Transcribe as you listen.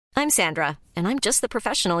I'm Sandra, and I'm just the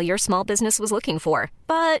professional your small business was looking for.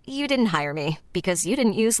 But you didn't hire me because you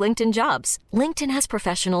didn't use LinkedIn Jobs. LinkedIn has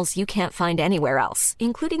professionals you can't find anywhere else,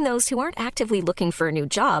 including those who aren't actively looking for a new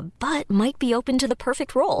job, but might be open to the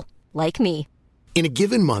perfect role, like me. In a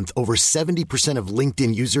given month, over 70% of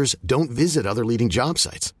LinkedIn users don't visit other leading job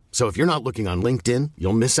sites. So if you're not looking on LinkedIn,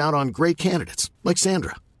 you'll miss out on great candidates like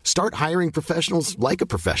Sandra. Start hiring professionals like a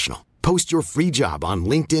professional. Post your free job on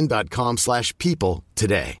linkedin.com/people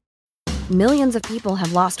today. Millions of people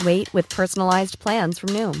have lost weight with personalized plans from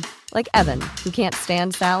Noom. Like Evan, who can't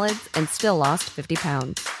stand salads and still lost 50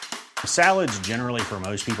 pounds. Salads generally for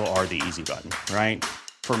most people are the easy button, right?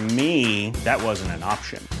 For me, that wasn't an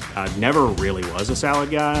option. I never really was a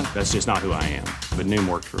salad guy. That's just not who I am. But Noom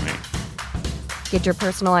worked for me. Get your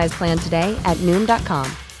personalized plan today at Noom.com.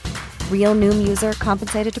 Real Noom user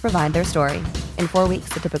compensated to provide their story. In 4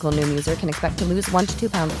 weeks, the typical Noom user can expect to lose 1 to 2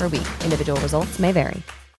 pounds per week. Individual results may vary.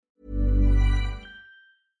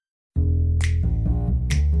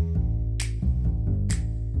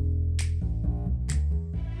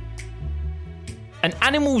 An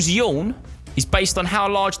animal's yawn is based on how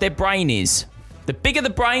large their brain is. The bigger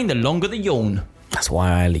the brain, the longer the yawn. That's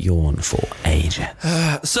why I yawn for ages.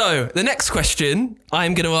 So, the next question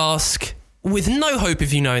I'm going to ask, with no hope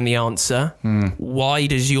of you knowing the answer, why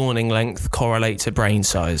does yawning length correlate to brain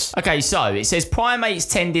size? Okay, so it says primates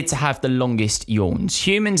tended to have the longest yawns.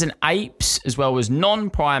 Humans and apes, as well as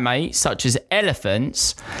non-primates, such as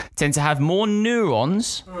elephants, tend to have more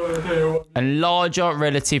neurons and larger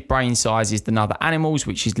relative brain sizes than other animals,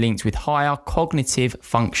 which is linked with higher cognitive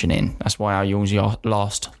functioning. That's why our yawns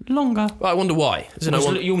last longer. I wonder why.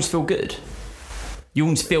 Yawns feel good.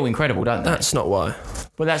 Yawns feel incredible, don't they? That's not why.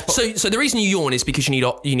 Well, that's so the reason you yawn is because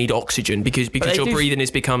you need oxygen because your breathing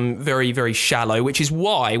has become very, very shallow, which is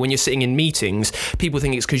why when you're sitting in meetings, people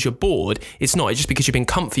think it's because you're bored. It's not. It's just because you've been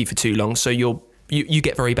comfy for too long, so you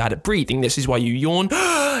get very bad at breathing. This is why you yawn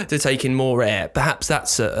to take in more air. Perhaps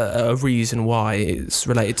that's a reason why it's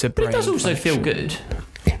related to brain. But it does also feel good.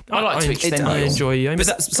 I like to extend I enjoy yawning.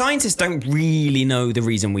 But scientists don't really know the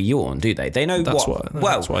reason we yawn, do they? They know that's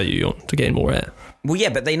why you yawn, to gain more air. Well, yeah,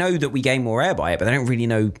 but they know that we gain more air by it, but they don't really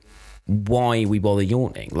know why we bother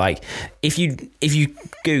yawning. Like, if you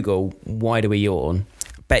Google why do we yawn,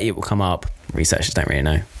 bet it will come up. Researchers don't really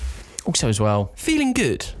know. Also, as well, feeling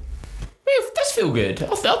good. It does feel good. I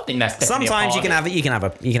think that's definitely sometimes you can have every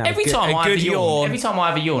time I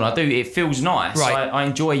have a yawn, I do. It feels nice. Right. I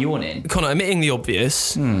enjoy yawning. Connor, admitting the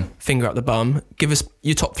obvious, finger up the bum. Give us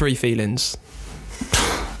your top 3 feelings.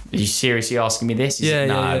 Are you seriously asking me this?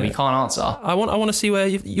 No, we can't answer. I want to see where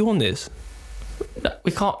yawn is. No,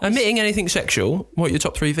 we can't. Admitting anything sexual, what are your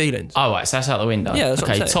top 3 feelings? Oh, right, so that's out the window. Yeah, that's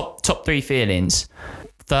okay. what I'm saying. Top 3 feelings.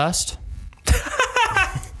 Thirst.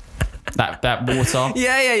 that water.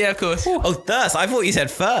 Yeah, of course. Oh, thirst. I thought you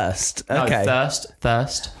said first. Okay. No,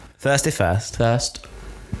 thirst. Thirsty first. Thirst.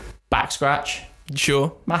 Back scratch.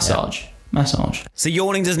 Sure. Massage. So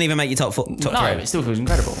yawning doesn't even make your top 3? No, it still feels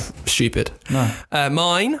incredible. Stupid. No.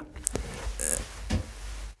 Mine.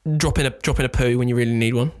 Dropping a poo when you really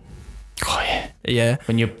need one. Oh yeah. Yeah.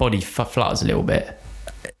 When your body flutters a little bit.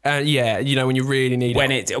 Yeah, when you really need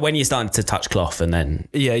it. When you're starting to touch cloth and then...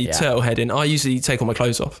 Yeah, you turtle head in. I usually take all my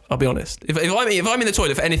clothes off, I'll be honest. If I'm in the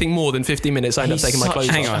toilet for anything more than 15 minutes, I end up taking my clothes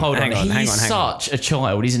off. Hang on. He's such a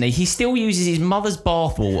child, isn't he? He still uses his mother's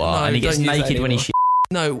bathwater and he gets naked when he shits.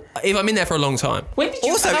 No, if I'm in there for a long time. When did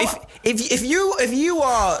you also, if you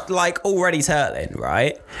are like already turtling,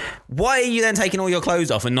 right? Why are you then taking all your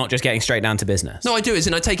clothes off and not just getting straight down to business? No, I do. As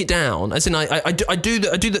in, I take it down. As in, I do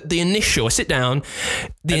the initial. I sit down.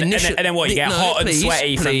 And then what? You get hot and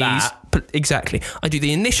sweaty from that. Exactly. I do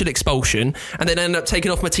the initial expulsion and then end up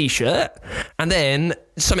taking off my t-shirt, and then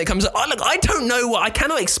something comes up. Look, I don't know what. I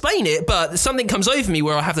cannot explain it, but something comes over me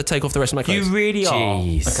where I have to take off the rest of my clothes. You really are.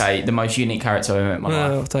 Okay, the most unique character I've ever met in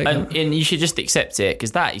my life. And you should just accept it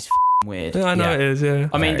because that is weird. Yeah, I know it is, yeah.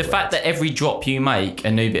 I mean, the fact that every drop you make, a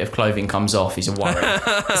new bit of clothing comes off is a worry.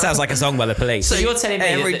 Sounds like a song by the Police. So you're telling me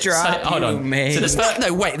every drop hold on. you make. So there's not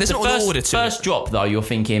an order to first drop though, you're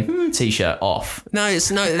thinking, t-shirt off. No, it's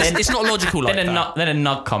not logical like that. Then a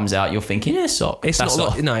nug comes out, you're thinking, yeah, sock. It's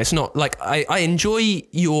not like I enjoy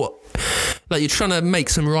your... Like, you're trying to make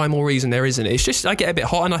some rhyme or reason there, isn't it? It's just, I get a bit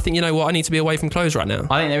hot and I think, you know what, I need to be away from clothes right now.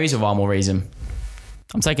 I think there is a rhyme or reason.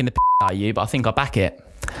 I'm taking the out of you, but I think I back it.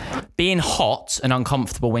 Being hot and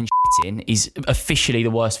uncomfortable when shitting is officially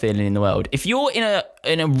the worst feeling in the world. If you're in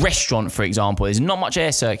a restaurant, for example, there's not much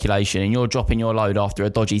air circulation and you're dropping your load after a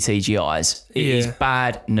dodgy TGI's, it is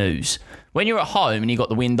bad news. When you're at home and you've got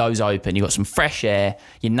the windows open, you've got some fresh air,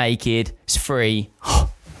 you're naked, it's free.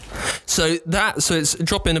 So it's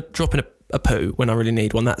dropping a poo when I really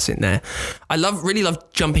need one. That's in there. I really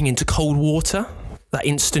love jumping into cold water. That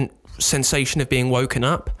instant sensation of being woken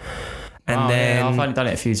up. And then I've only done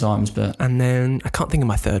it a few times, and then I can't think of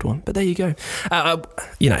my third one. But there you go. I'm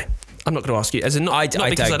not going to ask you, as in not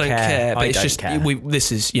because I don't care, but it's just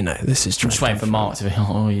this is just waiting for Mark to be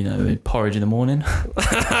porridge in the morning.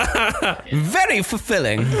 Very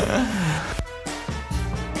fulfilling.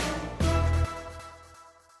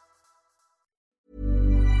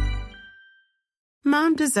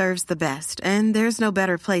 Mom deserves the best, and there's no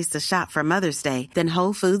better place to shop for Mother's Day than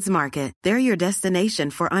Whole Foods Market. They're your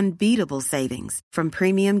destination for unbeatable savings, from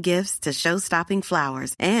premium gifts to show-stopping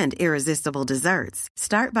flowers and irresistible desserts.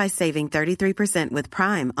 Start by saving 33% with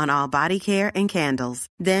Prime on all body care and candles.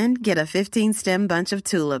 Then get a 15-stem bunch of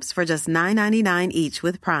tulips for just $9.99 each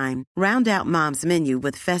with Prime. Round out Mom's menu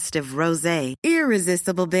with festive rosé,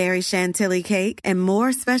 irresistible berry chantilly cake, and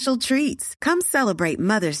more special treats. Come celebrate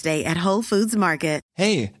Mother's Day at Whole Foods Market.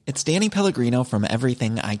 Hey, it's Danny Pellegrino from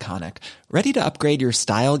Everything Iconic. Ready to upgrade your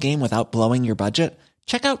style game without blowing your budget?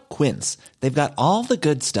 Check out Quince. They've got all the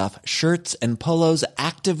good stuff, shirts and polos,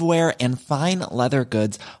 activewear, and fine leather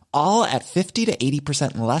goods, all at 50 to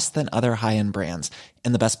 80% less than other high-end brands.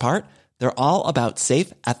 And the best part? They're all about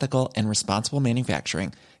safe, ethical, and responsible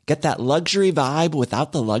manufacturing. Get that luxury vibe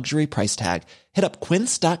without the luxury price tag. Hit up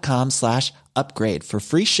quince.com/upgrade for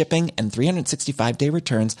free shipping and 365-day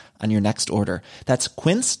returns on your next order. That's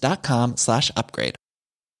quince.com/upgrade.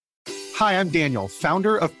 Hi, I'm Daniel,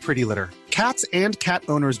 founder of Pretty Litter. Cats and cat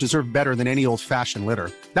owners deserve better than any old-fashioned litter.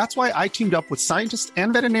 That's why I teamed up with scientists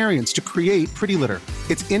and veterinarians to create Pretty Litter.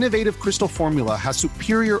 Its innovative crystal formula has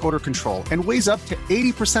superior odor control and weighs up to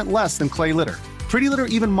 80% less than clay litter. Pretty Litter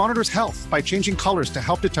even monitors health by changing colors to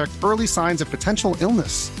help detect early signs of potential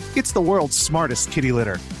illness. It's the world's smartest kitty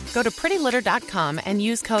litter. Go to prettylitter.com and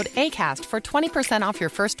use code ACAST for 20% off your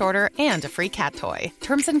first order and a free cat toy.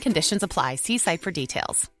 Terms and conditions apply. See site for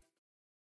details.